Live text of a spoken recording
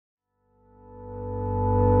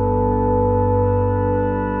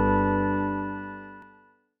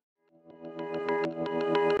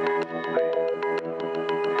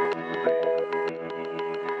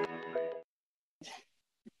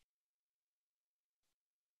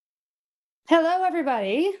Hello,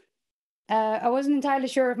 everybody. I wasn't entirely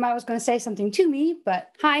sure if Matt was going to say something to me, but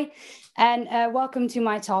hi, and welcome to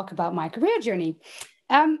my talk about my career journey.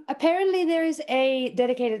 Apparently, there is a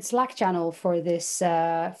dedicated Slack channel for this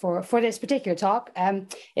for this particular talk.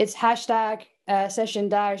 It's hashtag session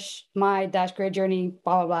dash my dash career journey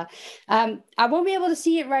blah blah blah. I won't be able to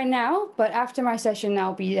see it right now, but after my session,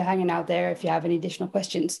 I'll be hanging out there if you have any additional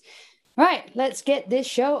questions. Right, let's get this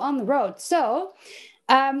show on the road. So.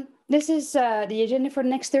 This is the agenda for the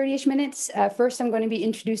next 30-ish minutes. First, I'm going to be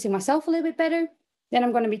introducing myself a little bit better. Then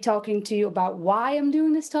I'm going to be talking to you about why I'm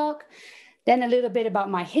doing this talk. Then a little bit about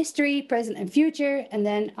my history, present and future. And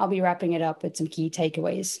then I'll be wrapping it up with some key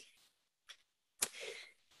takeaways.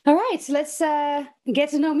 All right, so let's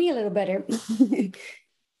get to know me a little better.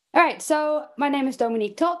 All right, so my name is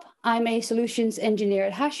Dominique Top. I'm a solutions engineer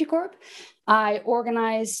at HashiCorp. I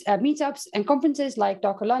organize meetups and conferences like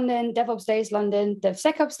Docker London, DevOps Days London,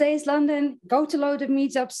 DevSecOps Days London, go to load of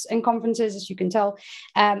meetups and conferences, as you can tell.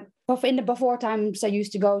 In the before times, I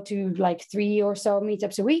used to go to like 3 or so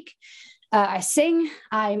meetups a week. I sing,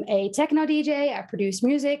 I'm a techno DJ, I produce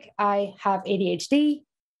music, I have ADHD.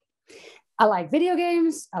 I like video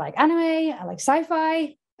games, I like anime, I like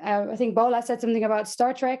sci-fi. I think Bola said something about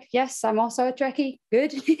Star Trek. Yes, I'm also a Trekkie.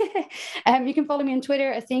 Good. You can follow me on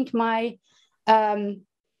Twitter. I think my handle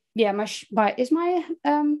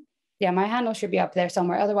should be up there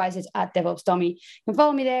somewhere. Otherwise, it's at DevOps Dummy. You can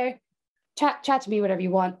follow me there. Chat to me, whatever you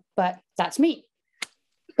want. But that's me.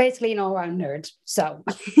 Basically, an all-around nerd. So,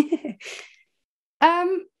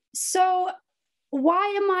 so why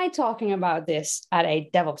am I talking about this at a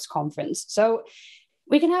DevOps conference? So.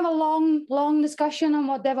 We can have a long discussion on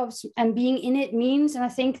what DevOps and being in it means. And I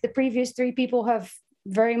think the previous 3 people have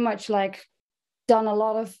very much done a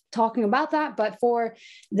lot of talking about that. But for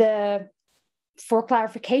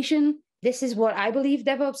clarification, this is what I believe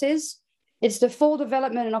DevOps is. It's the full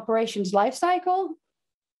development and operations lifecycle.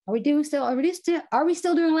 Are we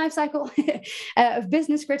still doing lifecycle of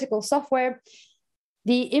business critical software?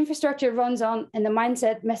 The infrastructure runs on, and the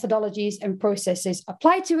mindset, methodologies, and processes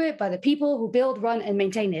applied to it by the people who build, run, and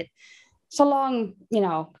maintain it. So long,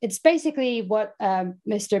 it's basically what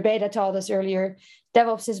Mr. Beta told us earlier.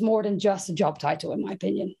 DevOps is more than just a job title, in my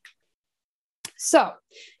opinion. So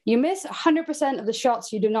you miss 100% of the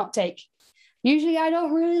shots you do not take. Usually, I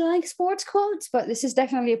don't really like sports quotes, but this is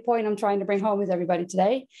definitely a point I'm trying to bring home with everybody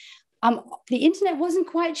today. The internet wasn't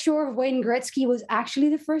quite sure if Wayne Gretzky was actually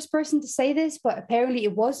the first person to say this, but apparently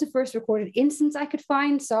it was the first recorded instance I could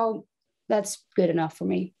find. So that's good enough for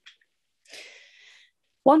me.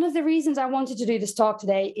 One of the reasons I wanted to do this talk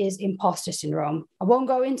today is imposter syndrome. I won't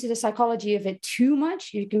go into the psychology of it too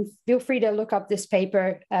much. You can feel free to look up this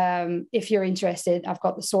paper if you're interested. I've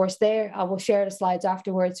got the source there. I will share the slides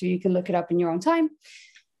afterwards so you can look it up in your own time.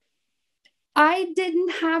 I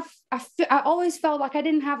always felt like I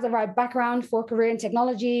didn't have the right background for career in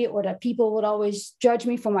technology, or that people would always judge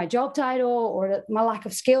me for my job title, or that my lack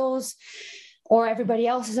of skills, or everybody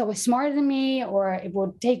else is always smarter than me, or it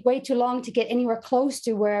would take way too long to get anywhere close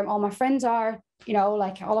to where all my friends are. All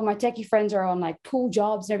of my techie friends are on cool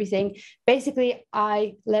jobs and everything. Basically,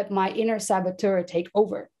 I let my inner saboteur take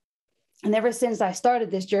over. And ever since I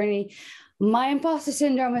started this journey, my imposter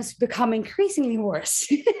syndrome has become increasingly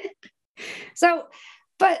worse.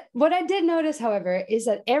 But what I did notice, however, is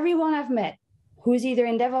that everyone I've met who's either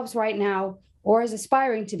in DevOps right now or is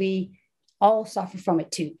aspiring to be, all suffer from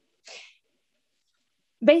it too.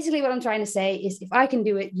 Basically, what I'm trying to say is if I can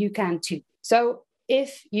do it, you can too. So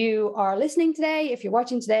if you are listening today, if you're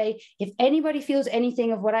watching today, if anybody feels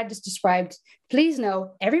anything of what I just described, please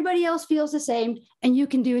know everybody else feels the same and you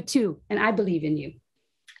can do it too. And I believe in you.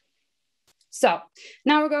 So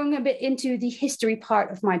now we're going a bit into the history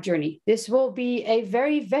part of my journey. This will be a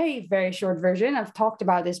very, very, very short version. I've talked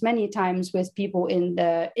about this many times with people in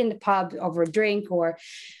the pub over a drink, or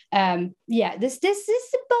this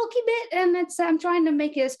is a bulky bit, and I'm trying to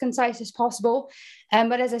make it as concise as possible.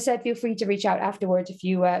 But as I said, feel free to reach out afterwards if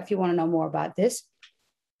you want to know more about this.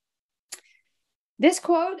 This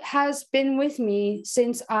quote has been with me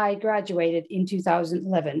since I graduated in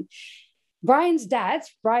 2011. Brian's dad,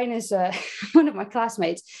 Brian is one of my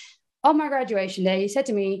classmates, on my graduation day, he said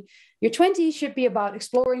to me, your 20s should be about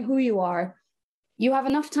exploring who you are. You have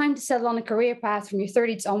enough time to settle on a career path from your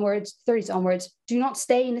 30s onwards. Do not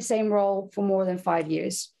stay in the same role for more than 5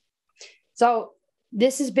 years. So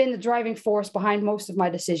this has been the driving force behind most of my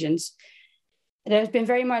decisions. There's been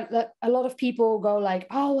very much, a lot of people go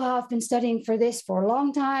oh, well, I've been studying for this for a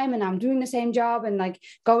long time and I'm doing the same job and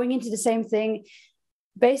going into the same thing.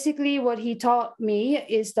 Basically, what he taught me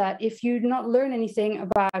is that if you do not learn anything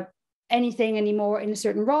about anything anymore in a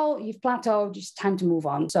certain role. You've plateaued, just time to move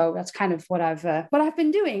on. So that's kind of what I've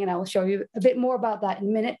been doing. And I will show you a bit more about that in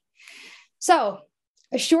a minute. So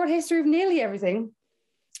a short history of nearly everything.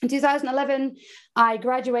 In 2011, I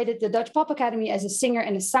graduated the Dutch Pop Academy as a singer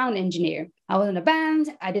and a sound engineer. I was in a band.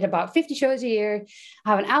 I did about 50 shows a year. I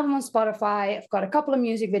have an album on Spotify. I've got a couple of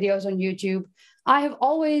music videos on YouTube. I have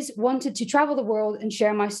always wanted to travel the world and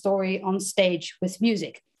share my story on stage with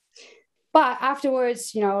music. But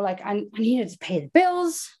afterwards, like I needed to pay the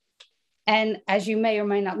bills. And as you may or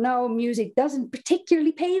may not know, music doesn't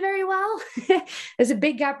particularly pay very well. There's a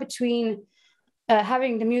big gap between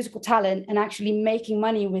having the musical talent and actually making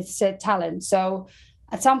money with said talent. So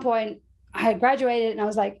at some point I had graduated and I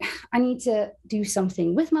was like, I need to do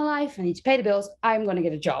something with my life. I need to pay the bills. I'm going to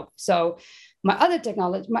get a job. So my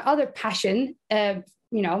other passion,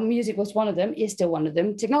 music was one of them, is still one of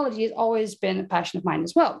them. Technology has always been a passion of mine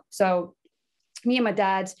as well. So me and my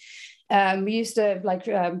dad, we used to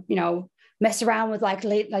mess around with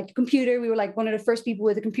like computer. We were like one of the first people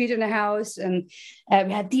with a computer in the house, and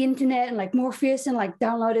we had the internet and like Morpheus and like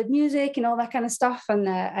downloaded music and all that kind of stuff. And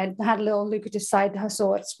I had a little lucrative side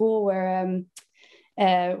hustle at school where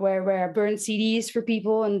I burned CDs for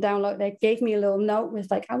people and download. They gave me a little note with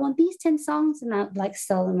like, I want these 10 songs, and I'd like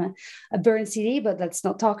sell them a burned CD. But let's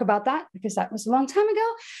not talk about that because that was a long time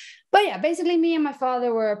ago. But yeah, basically me and my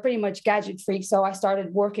father were pretty much gadget freaks. So I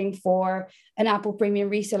started working for an Apple premium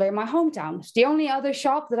reseller in my hometown. It's the only other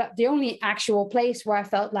shop the only actual place where I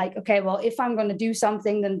felt like, okay, well, if I'm going to do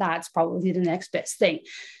something, then that's probably the next best thing.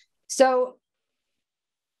 So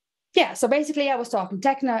yeah, so basically I was talking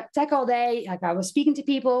tech all day. Like I was speaking to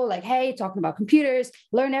people like, hey, talking about computers,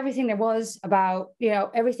 learn everything there was about,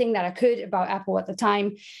 everything that I could about Apple at the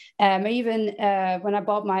time. Even when I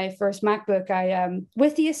bought my first MacBook, I,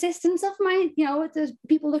 with the assistance of with the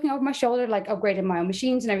people looking over my shoulder, like upgraded my own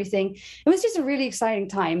machines and everything. It was just a really exciting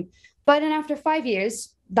time. But then after 5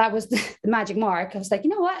 years, that was the magic mark. I was like, you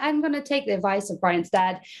know what? I'm going to take the advice of Brian's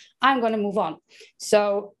dad. I'm going to move on.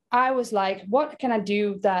 So I was like, what can I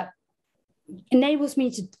do that enables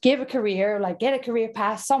me to get a career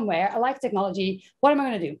path somewhere? I like technology. What am I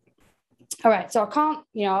going to do? All right. So I can't,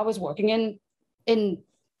 I was working in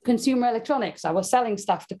consumer electronics. I was selling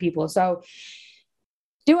stuff to people. So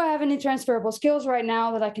do I have any transferable skills right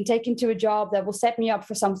now that I can take into a job that will set me up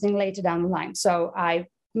for something later down the line? So I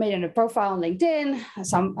made a profile on LinkedIn.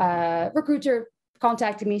 Some recruiter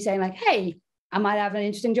contacted me saying like, hey, I might have an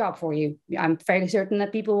interesting job for you. I'm fairly certain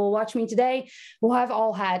that people will watch me today will have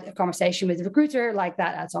all had a conversation with a recruiter like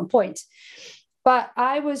that at some point. But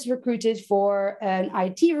I was recruited for an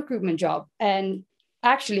IT recruitment job. And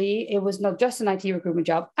actually, it was not just an IT recruitment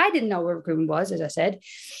job. I didn't know what recruitment was, as I said.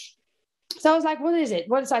 So I was like, what is it?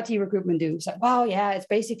 What does IT recruitment do? It's like, well, yeah, it's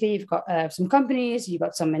basically you've got some companies, you've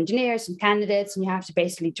got some engineers, some candidates, and you have to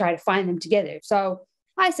basically try to find them together. So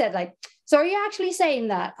I said like, so are you actually saying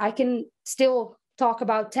that I can still talk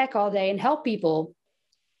about tech all day and help people?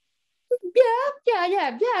 Yeah,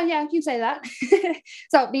 you can say that.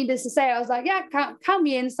 So needless to say, I was like, yeah, count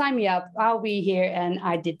me in, sign me up. I'll be here. And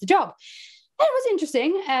I did the job. And it was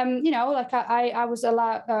interesting. I was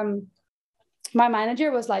allowed, my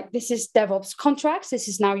manager was like, this is DevOps contracts. This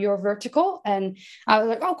is now your vertical. And I was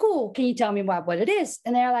like, oh, cool. Can you tell me what it is?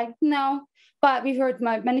 And they're like, no. But we've heard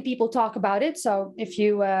many people talk about it. So if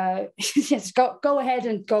you just go ahead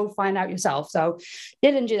and go find out yourself. So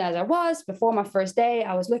diligent as I was before my first day,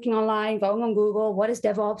 I was looking online, going on Google, what is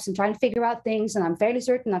DevOps, and trying to figure out things. And I'm fairly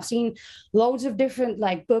certain I've seen loads of different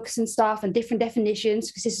like books and stuff and different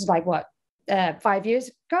definitions, because this is like 5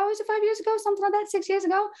 years ago? Is it 5 years ago? Something like that, 6 years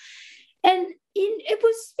ago. And it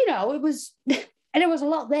was and there was a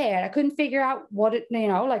lot there. I couldn't figure out what it,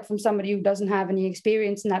 like from somebody who doesn't have any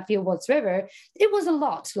experience in that field whatsoever. It was a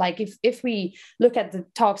lot. Like if we look at the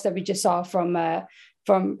talks that we just saw from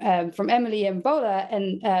Emily and Bola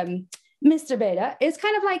and Mr. Beta, it's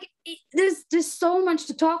kind of like there's so much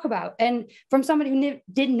to talk about. And from somebody who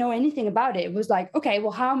didn't know anything about it, it was like, okay,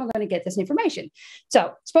 well, how am I going to get this information?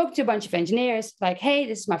 So spoke to a bunch of engineers, like, hey,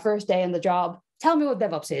 this is my first day on the job. Tell me what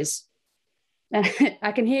DevOps is. And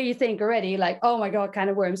I can hear you think already, like, oh my God, kind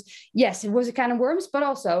of worms. Yes, it was a kind of worms, but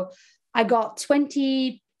also I got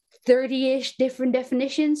 20, 30-ish different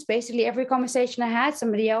definitions. Basically, every conversation I had,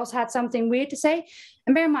 somebody else had something weird to say.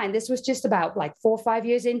 And bear in mind, this was just about like 4 or 5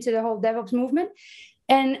 years into the whole DevOps movement.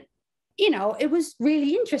 And, it was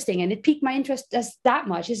really interesting, and it piqued my interest as that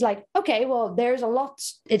much. It's like, okay, well, there's a lot.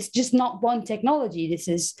 It's just not one technology. This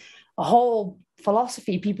is a whole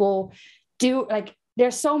philosophy. People do like,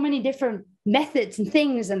 there's so many different methods and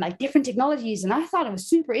things and like different technologies. And I thought it was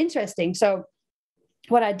super interesting. So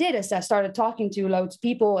what I did is I started talking to loads of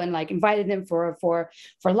people and like invited them for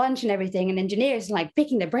lunch and everything, and engineers, and like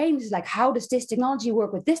picking their brains, like, how does this technology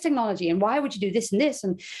work with this technology, and why would you do this and this?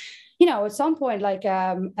 And at some point, like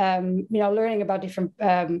learning about different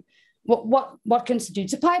what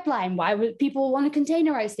constitutes a pipeline, why would people want to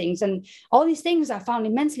containerize things, and all these things I found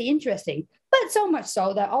immensely interesting. But so much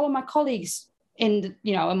so that all of my colleagues in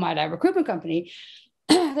my recruitment company,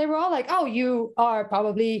 they were all like, oh, you are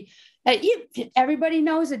probably everybody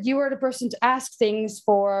knows that you are the person to ask things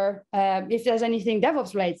for if there's anything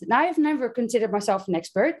DevOps related. And I've never considered myself an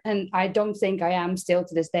expert, and I don't think I am still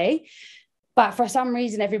to this day. But for some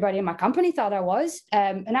reason, everybody in my company thought I was.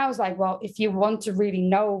 And I was like, well, if you want to really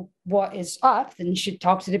know what is up, then you should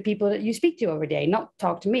talk to the people that you speak to every day, not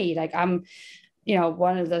talk to me. Like, I'm,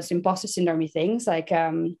 one of those imposter syndrome things, like,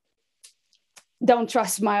 don't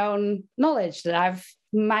trust my own knowledge that I've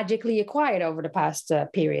magically acquired over the past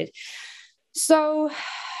period. So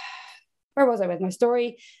where was I with my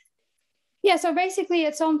story? Yeah, so basically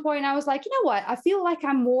at some point I was like, you know what? I feel like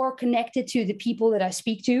I'm more connected to the people that I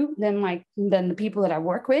speak to than the people that I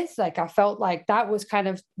work with. Like, I felt like that was kind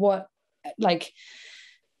of what like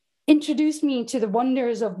introduced me to the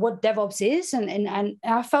wonders of what DevOps is. And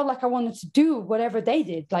I felt like I wanted to do whatever they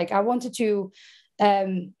did. Like, I wanted to,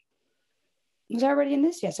 was I already in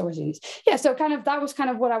this? Yes, I was in this. Yeah, so that was kind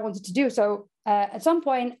of what I wanted to do. So at some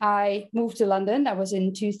point I moved to London. That was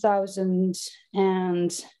in 2000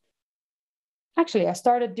 and... Actually, I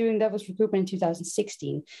started doing DevOps recruitment in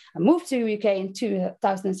 2016. I moved to UK in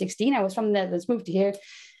 2016. I was from the Netherlands, moved to here.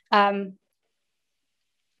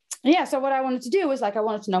 So what I wanted to do was, like, I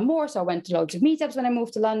wanted to know more. So I went to loads of meetups when I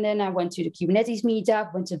moved to London. I went to the Kubernetes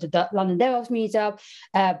meetup, went to the London DevOps meetup,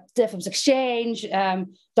 DevOps Exchange,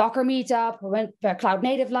 Docker meetup. I went to Cloud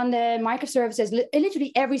Native London, microservices,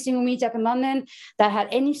 literally every single meetup in London that had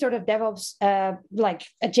any sort of DevOps like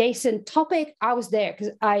adjacent topic. I was there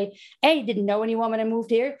because I, A, didn't know anyone when I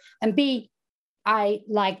moved here, and B, I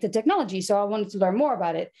liked the technology, so I wanted to learn more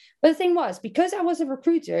about it. But the thing was, because I was a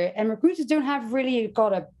recruiter, and recruiters don't have really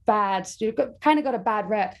got a bad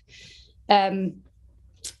rep in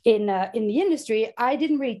the industry, I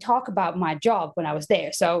didn't really talk about my job when I was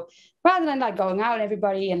there. So rather than like going out and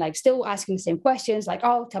everybody and like still asking the same questions, like,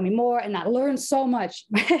 oh, tell me more. And I learned so much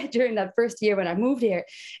during that first year when I moved here.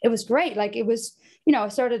 It was great. Like, it was, I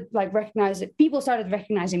started like people started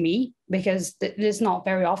recognizing me, because it's not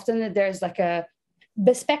very often that there's like a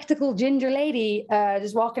bespectacled ginger lady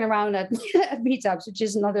just walking around at meetups, which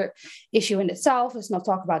is another issue in itself. Let's not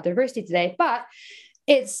talk about diversity today, but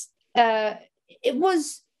it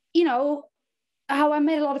was, how I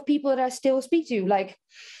met a lot of people that I still speak to. Like,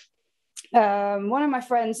 one of my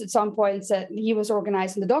friends at some point said, he was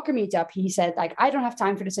organizing the Docker meetup. He said, like, I don't have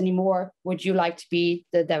time for this anymore. Would you like to be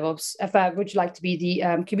the DevOps? Would you like to be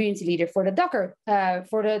the community leader for the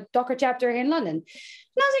Docker chapter here in London?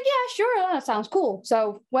 And I was like, yeah, sure, that sounds cool.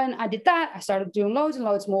 So when I did that, I started doing loads and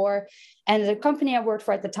loads more. And the company I worked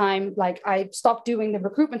for at the time, like, I stopped doing the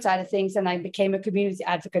recruitment side of things, and I became a community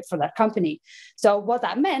advocate for that company. So what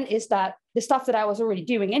that meant is that the stuff that I was already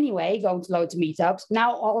doing anyway, going to loads of meetups,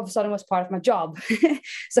 now all of a sudden was part of my job.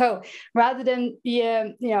 So rather than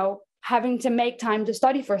having to make time to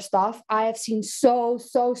study for stuff, I have seen so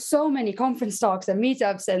many conference talks and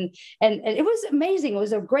meetups, and it was amazing. It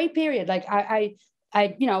was a great period. Like,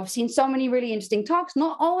 I've seen so many really interesting talks,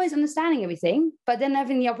 not always understanding everything, but then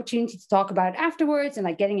having the opportunity to talk about it afterwards and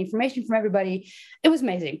like getting information from everybody. It was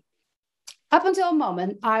amazing. Up until a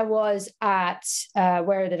moment, I was at,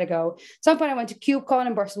 where did I go? At some point I went to KubeCon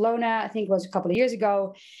in Barcelona, I think it was a couple of years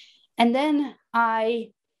ago. And then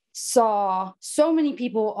I saw so many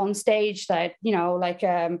people on stage that,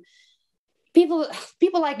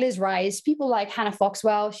 people like Liz Rice, people like Hannah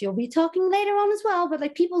Foxwell. She'll be talking later on as well, but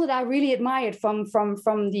like people that I really admired from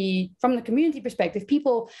the community perspective,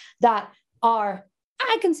 people that are,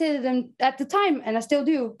 I consider them at the time, and I still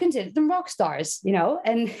do consider them rock stars,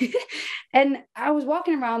 and and I was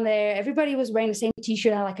walking around there. Everybody was wearing the same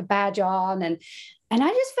t-shirt, had like a badge on, and I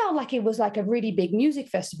just felt like it was like a really big music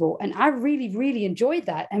festival, and I really, really enjoyed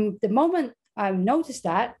that. And the moment I noticed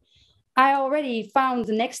that, I already found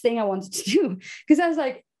the next thing I wanted to do, because I was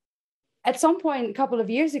like, at some point a couple of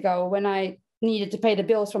years ago, when I needed to pay the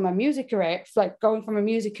bills from my music career, like going from a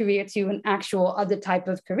music career to an actual other type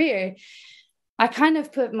of career, I kind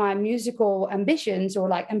of put my musical ambitions, or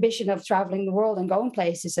like ambition of traveling the world and going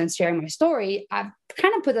places and sharing my story, I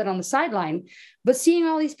kind of put that on the sideline. But seeing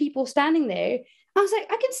all these people standing there, I was like,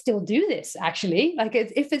 I can still do this, actually. Like,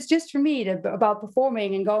 if it's just for me about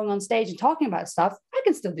performing and going on stage and talking about stuff, I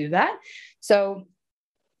can still do that. So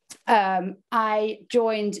I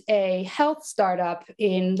joined a health startup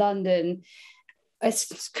in London.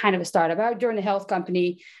 It's kind of a startup. I joined a health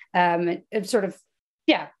company, sort of,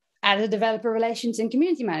 yeah, as a developer relations and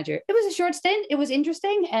community manager. It was a short stint. It was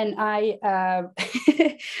interesting, and I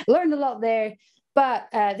learned a lot there. But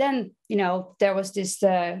then, there was this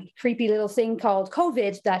creepy little thing called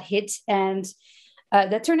COVID that hit, and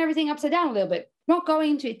that turned everything upside down a little bit. Not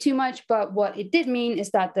going into it too much, but what it did mean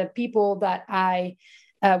is that the people that I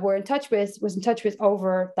was in touch with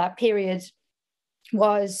over that period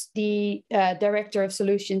was the director of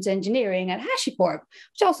solutions engineering at HashiCorp,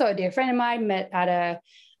 which also a dear friend of mine. Met at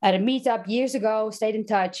a meetup years ago, stayed in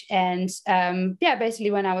touch. And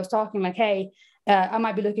basically when I was talking like, hey, I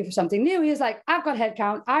might be looking for something new, he was like, I've got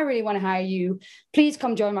headcount. I really want to hire you. Please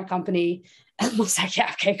come join my company. And I was like,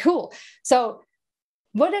 yeah, okay, cool. So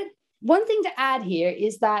one thing to add here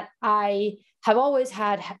is that I have always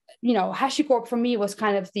had, HashiCorp for me was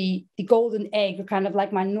kind of the golden egg, or kind of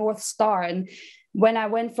like my North Star. And when I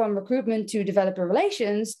went from recruitment to developer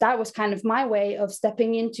relations, that was kind of my way of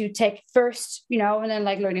stepping into tech first, and then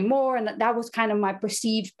like learning more. And that was kind of my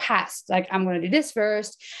perceived past. Like, I'm going to do this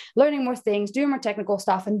first, learning more things, doing more technical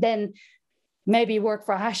stuff, and then maybe work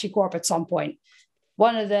for HashiCorp at some point.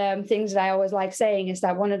 One of the things that I always like saying is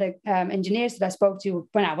that one of the engineers that I spoke to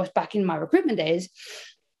when I was back in my recruitment days,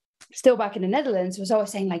 still back in the Netherlands, was always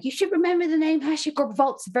saying like, you should remember the name HashiCorp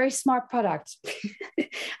Vault. It's a very smart product.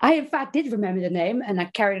 I, in fact, did remember the name, and I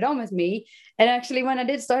carried it on with me. And actually, when I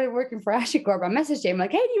did started working for HashiCorp, I messaged him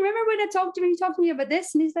like, hey, do you remember when I talked to you? You talked to me about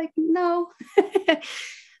this? And he's like, no.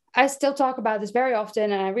 I still talk about this very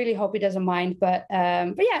often, and I really hope he doesn't mind. But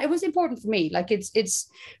yeah, it was important for me. Like, it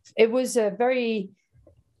was a very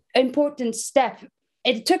important step.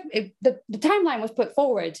 The timeline was put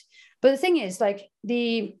forward, but the thing is, like,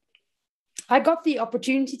 I got the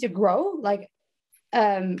opportunity to grow. Like,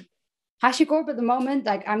 HashiCorp at the moment,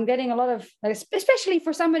 like, I'm getting a lot of, like, especially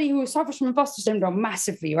for somebody who suffers from imposter syndrome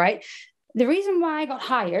massively, right? The reason why I got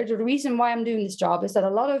hired, or the reason why I'm doing this job, is that a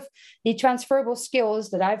lot of the transferable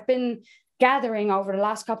skills that I've been gathering over the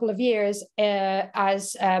last couple of years,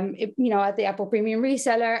 as at the Apple Premium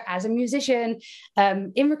reseller, as a musician,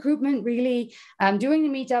 in recruitment, really, doing the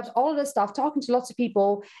meetups, all of this stuff, talking to lots of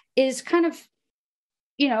people, is kind of,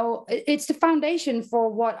 it's the foundation for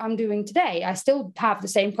what I'm doing today. I still have the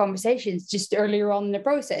same conversations, just earlier on in the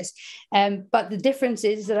process. But the difference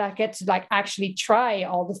is that I get to like actually try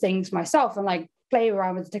all the things myself and like play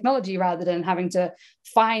around with the technology, rather than having to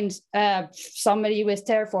find somebody with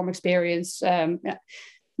Terraform experience.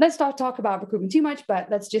 Let's not talk about recruitment too much, but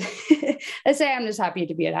let's say I'm just happy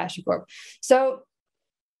to be at HashiCorp. So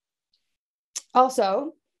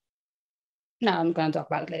also, no, I'm going to talk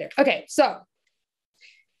about it later. Okay, so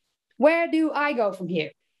where do I go from here?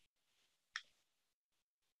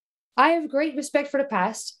 I have great respect for the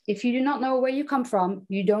past. If you do not know where you come from,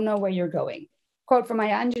 you don't know where you're going. Quote from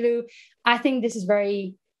Maya Angelou. I think this is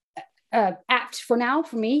very apt for now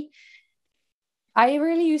for me. I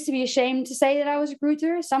really used to be ashamed to say that I was a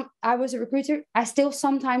recruiter. I was a recruiter. I still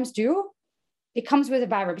sometimes do. It comes with a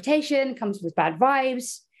bad reputation. It comes with bad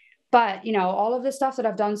vibes. But, all of the stuff that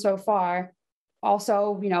I've done so far,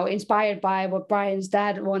 also, inspired by what Brian's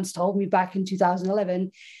dad once told me back in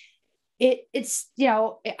 2011, it's,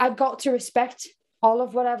 I've got to respect all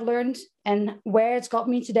of what I've learned and where it's got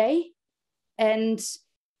me today. And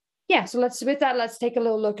yeah, so let's take a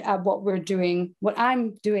little look at what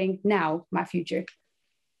I'm doing now, my future.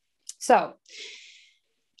 So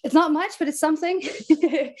it's not much, but it's something.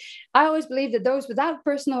 I always believe that those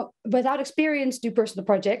without experience do personal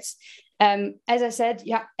projects. As I said,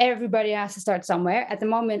 yeah, everybody has to start somewhere. At the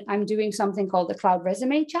moment, I'm doing something called the Cloud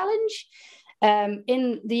Resume Challenge.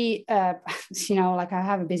 In the, like, I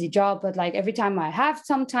have a busy job, but like every time I have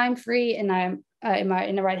some time free and I'm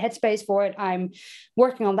in the right headspace for it, I'm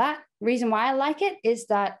working on that. Reason why I like it is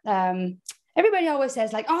that everybody always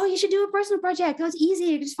says like, oh, you should do a personal project. Oh, it's easy.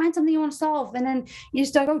 You just find something you want to solve, and then you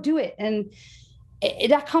just go do it. And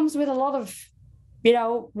that comes with a lot of,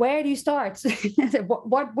 where do you start?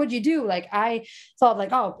 What would you do? Like, I thought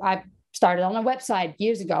like, oh, I started on a website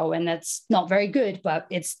years ago, and that's not very good, but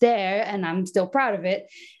it's there and I'm still proud of it.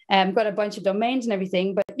 Got a bunch of domains and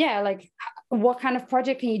everything. But yeah, like, what kind of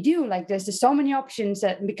project can you do? Like, there's just so many options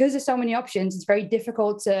because there's so many options, it's very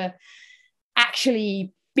difficult to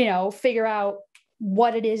actually, figure out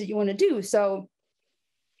what it is that you want to do. So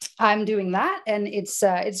I'm doing that, and it's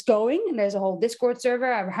going, and there's a whole Discord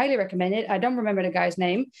server. I highly recommend it. I don't remember the guy's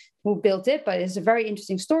name who built it, but it's a very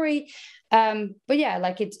interesting story. But yeah,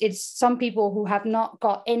 like it's some people who have not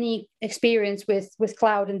got any experience with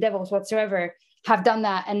cloud and DevOps whatsoever have done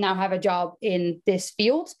that and now have a job in this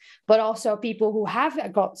field, but also people who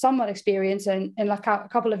have got somewhat experience in like a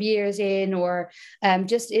couple of years in, or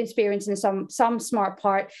just experience in some small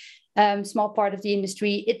part of the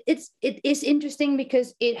industry. It is interesting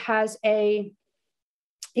because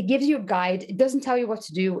it gives you a guide. It doesn't tell you what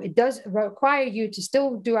to do. It does require you to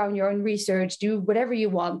still do your own research, do whatever you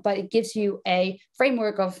want, but it gives you a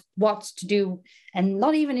framework of what to do, and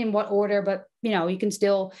not even in what order, but you can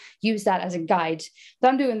still use that as a guide. So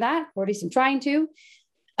I'm doing that, or at least I'm trying to.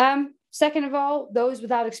 Second of all, those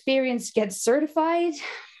without experience get certified.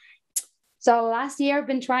 So last year I've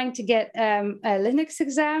been trying to get a Linux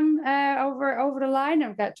exam over the line.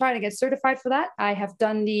 I've trying to get certified for that. I have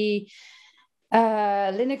done the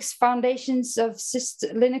Linux Foundations of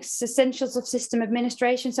Linux Essentials of System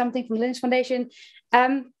Administration, something from Linux Foundation.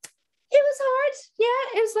 It was hard.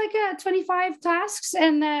 Yeah, it was like 25 tasks,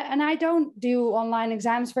 and I don't do online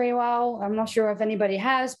exams very well. I'm not sure if anybody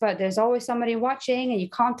has, but there's always somebody watching, and you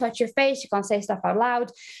can't touch your face, you can't say stuff out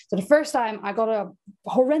loud. So the first time I got a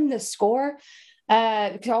horrendous score,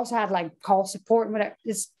 because I also had like call support and whatever.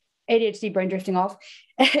 It's ADHD, brain drifting off.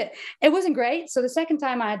 It wasn't great. So the second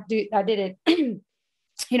time I did it,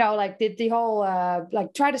 did the whole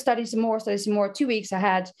try to study some more. 2 weeks I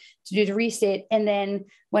had to do the resit, and then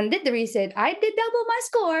when I did the resit, I did double my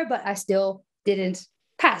score, but I still didn't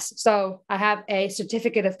pass. So I have a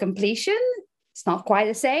certificate of completion. It's not quite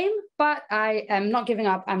the same, but I am not giving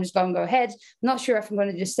up. I'm just going to go ahead. I'm not sure if I'm going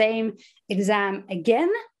to do the same exam again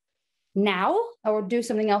now, or do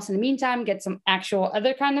something else in the meantime, get some actual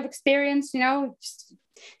other kind of experience.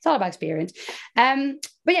 It's all about experience.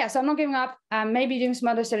 But yeah, so I'm not giving up. Maybe doing some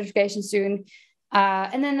other certifications soon.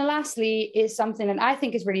 And then lastly is something that I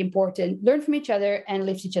think is really important: learn from each other and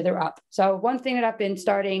lift each other up. So one thing that I've been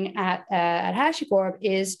starting at HashiCorp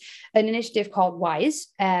is an initiative called WISE.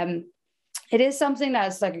 It is something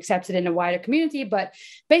that's like accepted in a wider community, but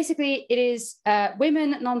basically it is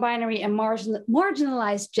women, non-binary, and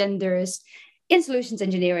marginalized genders in solutions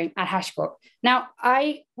engineering at HashiCorp. Now,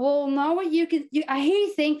 I will know what I hear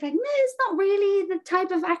you think like, it's not really the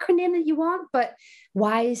type of acronym that you want, but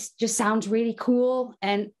WISE just sounds really cool.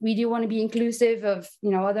 And we do want to be inclusive of,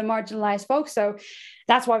 other marginalized folks. So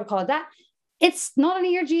that's why we call it that. It's not an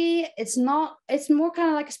ERG. It's more kind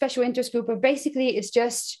of like a special interest group, but basically it's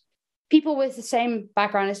just people with the same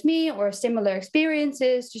background as me or similar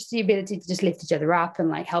experiences, just the ability to just lift each other up and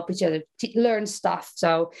like help each other learn stuff.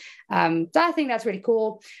 So I think that's really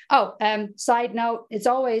cool. Side note, it's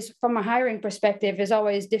always, from a hiring perspective, is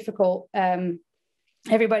always difficult.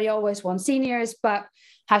 Everybody always wants seniors, but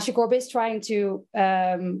HashiCorp is trying to,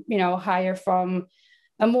 hire from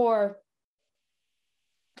a more,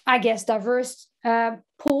 I guess, diverse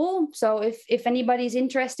pool. So if anybody's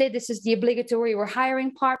interested, this is the obligatory or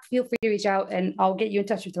hiring part. Feel free to reach out and I'll get you in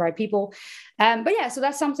touch with the right people. But yeah, so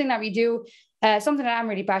that's something that we do, something that I'm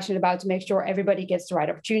really passionate about, to make sure everybody gets the right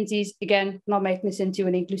opportunities. Again, not making this into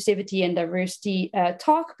an inclusivity and diversity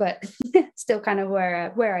talk, but still kind of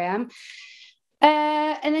where I am.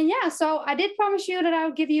 And then, yeah, so I did promise you that I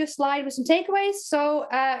would give you a slide with some takeaways. So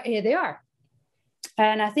here they are.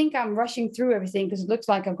 And I think I'm rushing through everything because it looks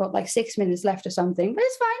like I've got like 6 minutes left or something, but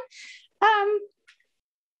it's fine.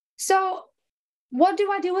 So what do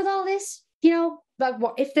I do with all this?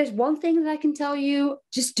 If there's one thing that I can tell you,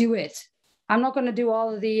 just do it. I'm not going to do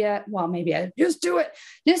all of the, maybe I just do it.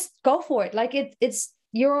 Just go for it. Like it's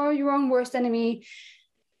you're your own worst enemy.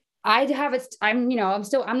 I'm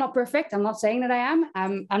not perfect. I'm not saying that I am.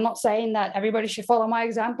 I'm not saying that everybody should follow my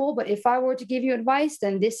example, but if I were to give you advice,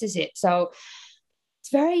 then this is it. So it's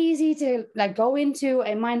very easy to like go into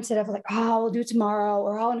a mindset of like, I'll do tomorrow,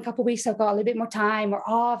 or in a couple of weeks I've got a little bit more time,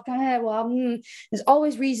 or there's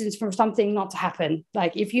always reasons for something not to happen.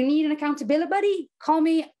 Like if you need an accountability buddy, call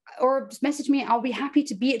me or just message me. I'll be happy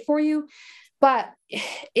to be it for you. But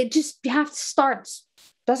you have to start.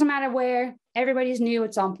 Doesn't matter where. Everybody's new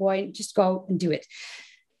at some point. Just go and do it.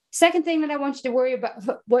 Second thing that I want you to worry about,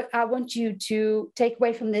 what I want you to take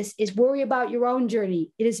away from this, is worry about your own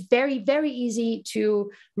journey. It is very, very easy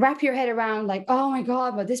to wrap your head around like, oh my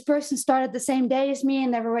God, but this person started the same day as me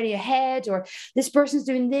and they're already ahead, or this person's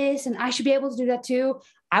doing this and I should be able to do that too.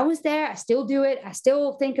 I was there. I still do it. I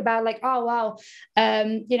still think about like, oh, wow,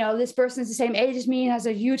 this person's the same age as me and has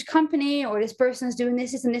a huge company, or this person's doing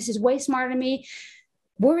this and this is way smarter than me.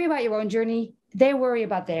 Worry about your own journey. They worry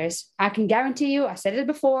about theirs. I can guarantee you, I said it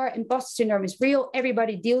before, imposter syndrome is real.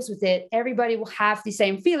 Everybody deals with it. Everybody will have the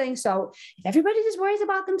same feeling. So if everybody just worries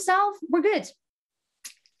about themselves, we're good.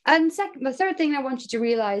 And the third thing I want you to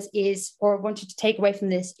realize is, or want you to take away from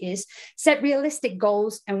this, is set realistic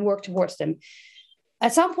goals and work towards them.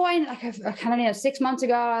 at some point, like I kind of, 6 months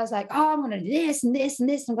ago, I was like, oh, I'm going to do this and this and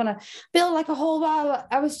this. I'm going to build like a whole lot.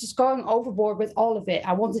 I was just going overboard with all of it.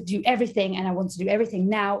 I wanted to do everything, and I wanted to do everything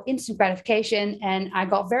now, instant gratification. And I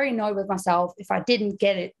got very annoyed with myself if I didn't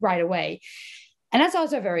get it right away. And that's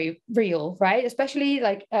also very real, right? Especially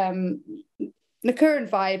like the current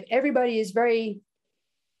vibe, everybody is very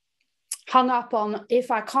hung up on, if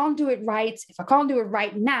I can't do it right, if I can't do it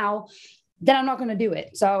right now, then I'm not going to do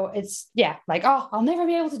it. So it's, yeah, like, oh, I'll never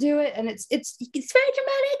be able to do it. And it's very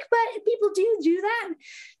dramatic, but people do that.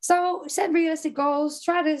 So set realistic goals,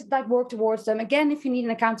 try to like work towards them. Again, if you need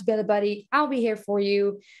an accountability buddy, I'll be here for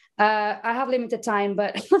you. I have limited time,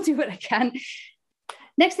 but I'll do what I can.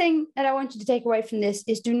 Next thing that I want you to take away from this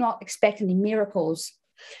is, do not expect any miracles.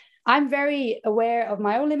 I'm very aware of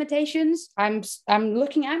my own limitations. I'm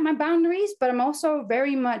looking at my boundaries, but I'm also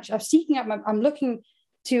very much, I'm looking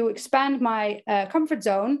to expand my comfort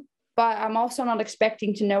zone, but I'm also not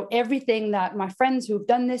expecting to know everything that my friends who've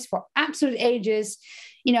done this for absolute ages,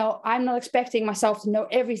 I'm not expecting myself to know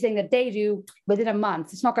everything that they do within a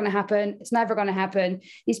month. It's not going to happen. It's never going to happen.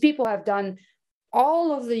 These people have done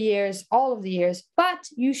all of the years, but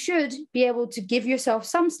you should be able to give yourself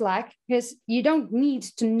some slack, because you don't need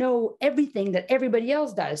to know everything that everybody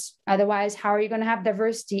else does. Otherwise, how are you going to have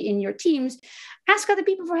diversity in your teams? Ask other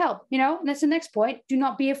people for help, and that's the next point. Do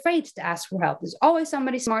not be afraid to ask for help. There's always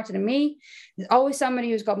somebody smarter than me. There's always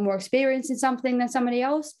somebody who's got more experience in something than somebody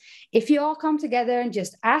else. If you all come together and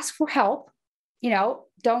just ask for help,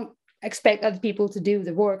 don't expect other people to do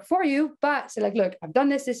the work for you, but say like, look, I've done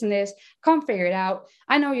this, this, and this, can't figure it out.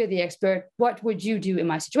 I know you're the expert. What would you do in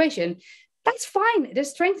my situation? That's fine. There's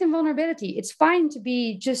strength and vulnerability. It's fine to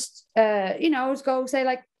be just, go say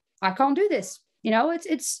like, I can't do this.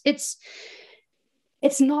 It's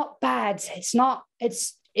not bad.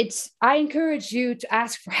 I encourage you to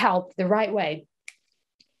ask for help the right way.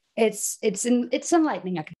 It's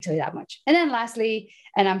enlightening, I can tell you that much. And then lastly,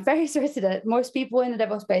 and I'm very certain that most people in the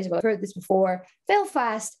DevOps space have heard this before, fail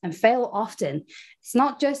fast and fail often. It's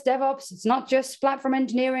not just DevOps. It's not just platform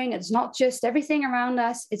engineering. It's not just everything around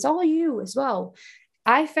us. It's all you as well.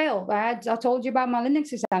 I failed. I told you about my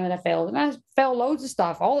Linux exam that I failed, and I fail loads of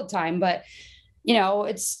stuff all the time, but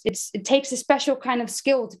it takes a special kind of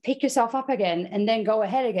skill to pick yourself up again and then go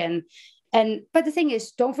ahead again. But the thing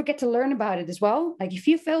is, don't forget to learn about it as well. Like if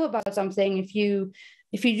you fail about something, if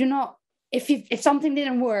something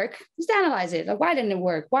didn't work, just analyze it. Like, why didn't it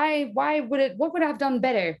work? What would I have done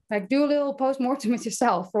better? Like, do a little post-mortem with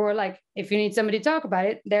yourself, or like, if you need somebody to talk about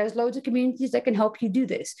it, there's loads of communities that can help you do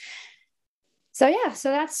this. So yeah,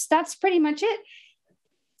 so that's pretty much it.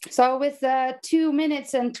 So with 2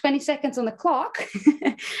 minutes and 20 seconds on the clock,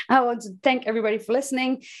 I want to thank everybody for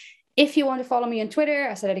listening. If you want to follow me on Twitter,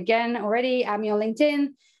 I said it again already, add me on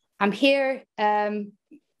LinkedIn. I'm here. I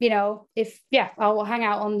will hang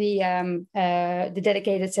out on the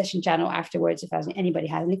dedicated session channel afterwards if anybody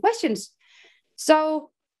has any questions.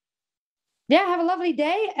 So yeah, have a lovely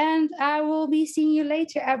day, and I will be seeing you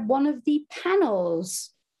later at one of the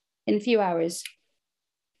panels in a few hours.